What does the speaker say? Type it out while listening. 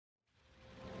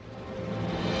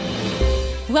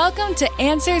Welcome to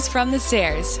Answers from the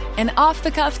Stairs, an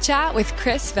off-the-cuff chat with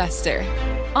Chris Vester.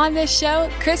 On this show,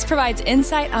 Chris provides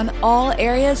insight on all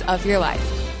areas of your life,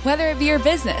 whether it be your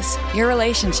business, your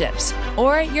relationships,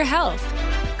 or your health.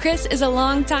 Chris is a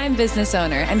longtime business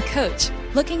owner and coach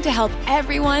looking to help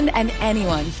everyone and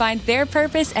anyone find their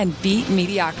purpose and beat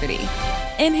mediocrity.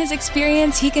 In his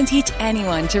experience, he can teach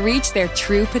anyone to reach their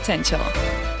true potential.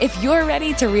 If you're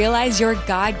ready to realize your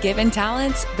God-given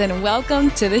talents, then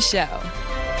welcome to the show.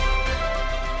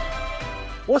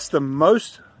 What's the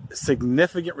most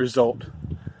significant result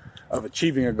of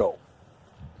achieving a goal?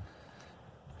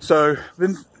 So,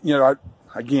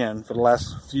 again, for the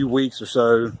last few weeks or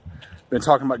so, been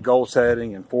talking about goal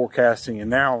setting and forecasting, and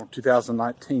now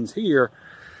 2019's here,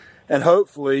 and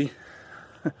hopefully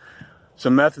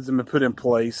some methods have been put in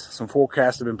place, some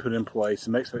forecasts have been put in place,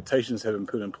 some expectations have been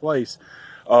put in place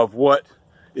of what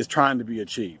is trying to be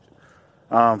achieved.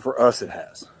 For us, it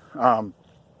has.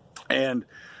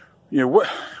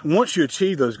 Once you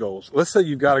achieve those goals, let's say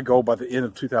you've got a goal by the end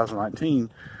of 2019,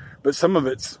 but some of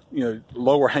it's,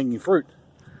 lower hanging fruit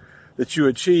that you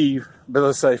achieve, but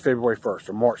let's say February 1st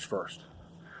or March 1st.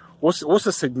 What's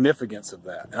the significance of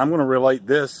that? And I'm going to relate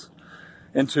this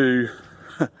into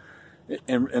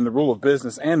in the rule of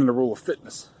business and in the rule of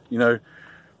fitness.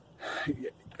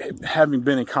 Having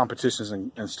been in competitions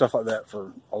and stuff like that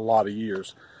for a lot of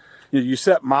years, you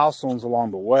set milestones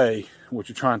along the way, what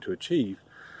you're trying to achieve.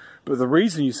 But the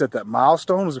reason you set that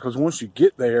milestone is because once you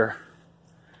get there,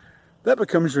 that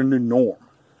becomes your new norm.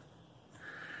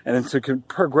 And to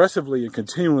progressively and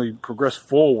continually progress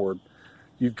forward,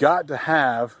 you've got to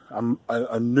have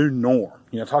a new norm.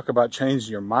 Talk about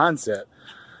changing your mindset.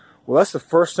 Well, that's the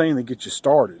first thing that gets you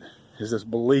started, is this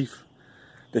belief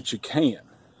that you can,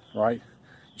 right?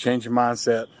 Change your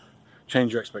mindset,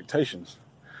 change your expectations.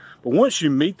 But once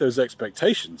you meet those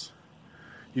expectations,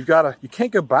 you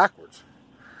can't go backwards.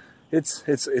 It's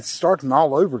starting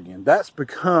all over again. That's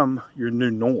become your new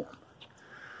norm.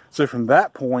 So from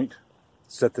that point,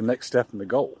 set the next step in the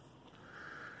goal.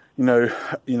 A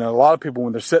lot of people,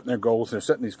 when they're setting their goals, they're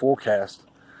setting these forecasts,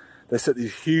 they set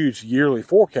these huge yearly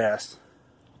forecasts,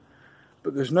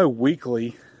 but there's no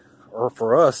weekly, or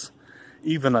for us,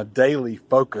 even a daily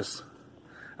focus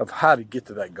of how to get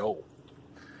to that goal.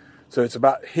 So it's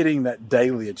about hitting that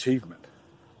daily achievement.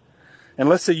 And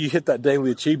let's say you hit that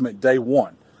daily achievement day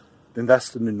one, then that's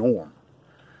the new norm.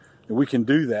 And we can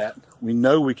do that. We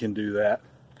know we can do that.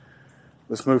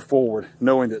 Let's move forward,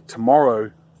 knowing that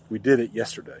tomorrow we did it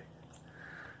yesterday.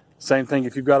 Same thing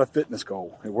if you've got a fitness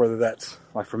goal, whether that's,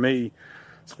 like for me,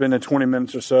 spending 20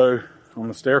 minutes or so on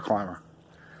the stair climber.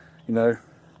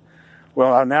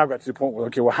 Well, I now got to the point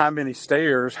where, how many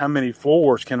stairs, how many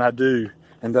floors can I do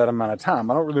in that amount of time?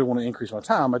 I don't really want to increase my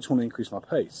time. I just want to increase my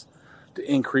pace to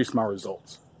increase my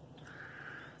results.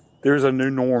 There's a new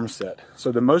norm set.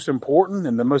 So the most important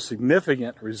and the most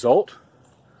significant result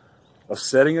of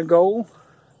setting a goal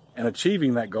and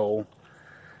achieving that goal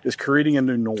is creating a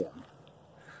new norm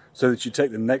so that you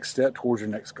take the next step towards your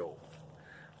next goal.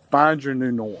 Find your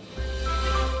new norm.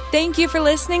 Thank you for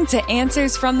listening to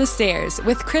Answers from the Stairs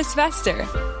with Chris Vester,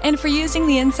 and for using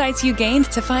the insights you gained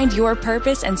to find your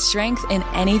purpose and strength in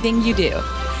anything you do.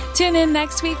 Tune in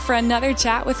next week for another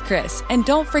chat with Chris, and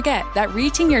don't forget that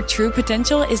reaching your true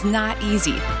potential is not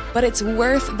easy, but it's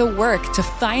worth the work to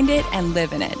find it and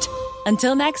live in it.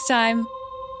 Until next time.